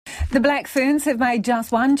The Black Ferns have made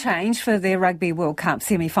just one change for their Rugby World Cup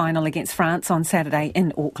semi-final against France on Saturday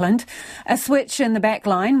in Auckland. A switch in the back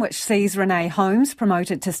line, which sees Renee Holmes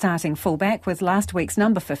promoted to starting fullback with last week's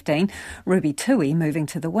number 15, Ruby Tui, moving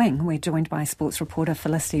to the wing. We're joined by sports reporter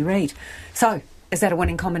Felicity Reid. So, is that a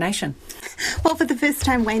winning combination? Well, for the first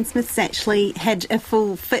time, Wayne Smith's actually had a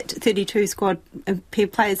full fit 32 squad pair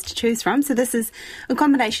of players to choose from. So this is a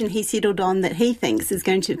combination he settled on that he thinks is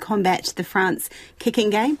going to combat the France kicking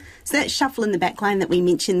game. So that shuffle in the back line that we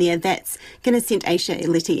mentioned there, that's going to send Aisha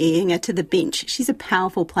Eliti-Eyinger to the bench. She's a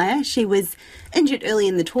powerful player. She was injured early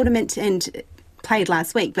in the tournament and played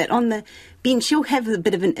last week, but on the bench she'll have a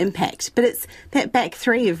bit of an impact. But it's that back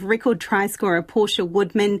three of record try scorer Portia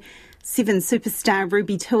Woodman, Sevens superstar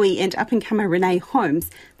Ruby Tui and up-and-comer Renee Holmes.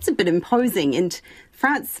 It's a bit imposing, and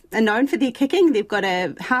France are known for their kicking. They've got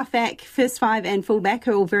a halfback, first five and fullback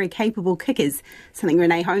who are all very capable kickers, something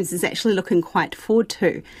Renee Holmes is actually looking quite forward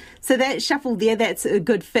to. So that shuffle there, that's a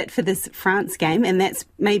good fit for this France game, and that's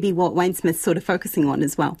maybe what Wayne Smith's sort of focusing on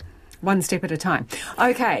as well. One step at a time.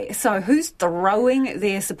 OK, so who's throwing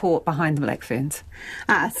their support behind the Black Ferns?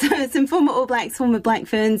 So some former All Blacks, former Black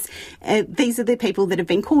Ferns. These are the people that have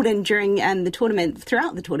been called in during the tournament,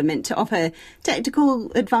 throughout the tournament, to offer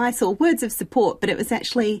tactical advice or words of support. But it was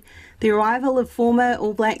actually the arrival of former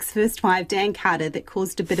All Blacks first five, Dan Carter, that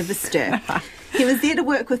caused a bit of a stir. He was there to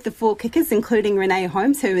work with the four kickers, including Renee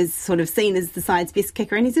Holmes, who is sort of seen as the side's best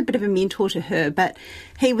kicker, and he's a bit of a mentor to her. But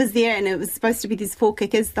he was there, and it was supposed to be these four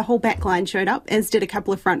kickers. The whole back line showed up, as did a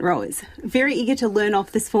couple of front rowers. Very eager to learn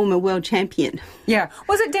off this former world champion. Yeah.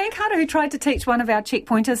 Was it Dan Carter who tried to teach one of our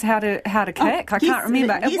checkpointers how to kick? I can't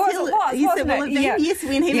remember. Yes, Yes,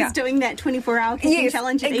 when he was doing that 24-hour kicking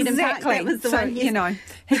challenge at Eden Park, that was the one. You know,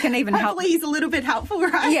 he can even help. Hopefully he's a little bit helpful,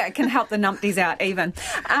 right? Yeah, it can help the numpties out even.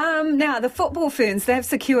 Now, the Football Ferns, they've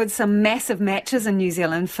secured some massive matches in New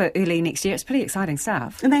Zealand for early next year. It's pretty exciting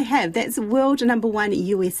stuff. And they have. That's world number one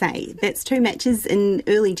USA. That's two matches in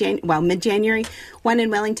mid-January. One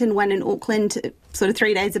in Wellington, one in Auckland, sort of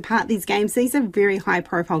 3 days apart, these games. These are very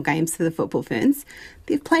high-profile games for the Football Ferns.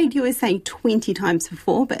 They've played USA 20 times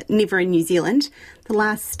before, but never in New Zealand. The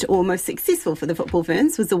last, or most successful for the Football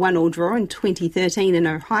Ferns, was a 1-1 draw in 2013 in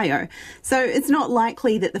Ohio. So it's not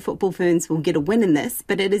likely that the Football Ferns will get a win in this,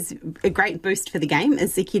 but it is a great boost for the game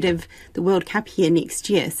as they head of the World Cup here next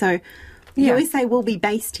year. So USA will be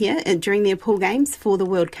based here during their pool games for the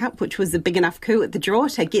World Cup, which was a big enough coup at the draw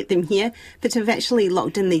to get them here. But to have actually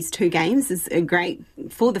locked in these two games is great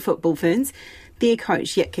for the Football Ferns. Their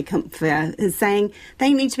coach, Jitka Kumpfer, is saying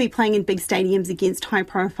they need to be playing in big stadiums against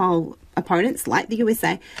high-profile opponents like the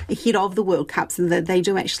USA ahead of the World Cup so that they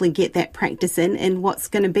do actually get that practice in what's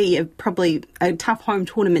going to be probably a tough home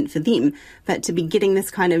tournament for them. But to be getting this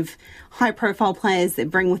kind of high-profile players that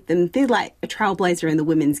bring with them, they're like a trailblazer in the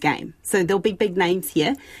women's game. So there'll be big names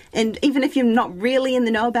here. And even if you're not really in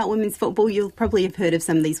the know about women's football, you'll probably have heard of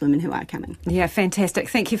some of these women who are coming. Yeah, fantastic.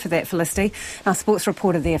 Thank you for that, Felicity. Our sports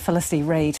reporter there, Felicity Reid.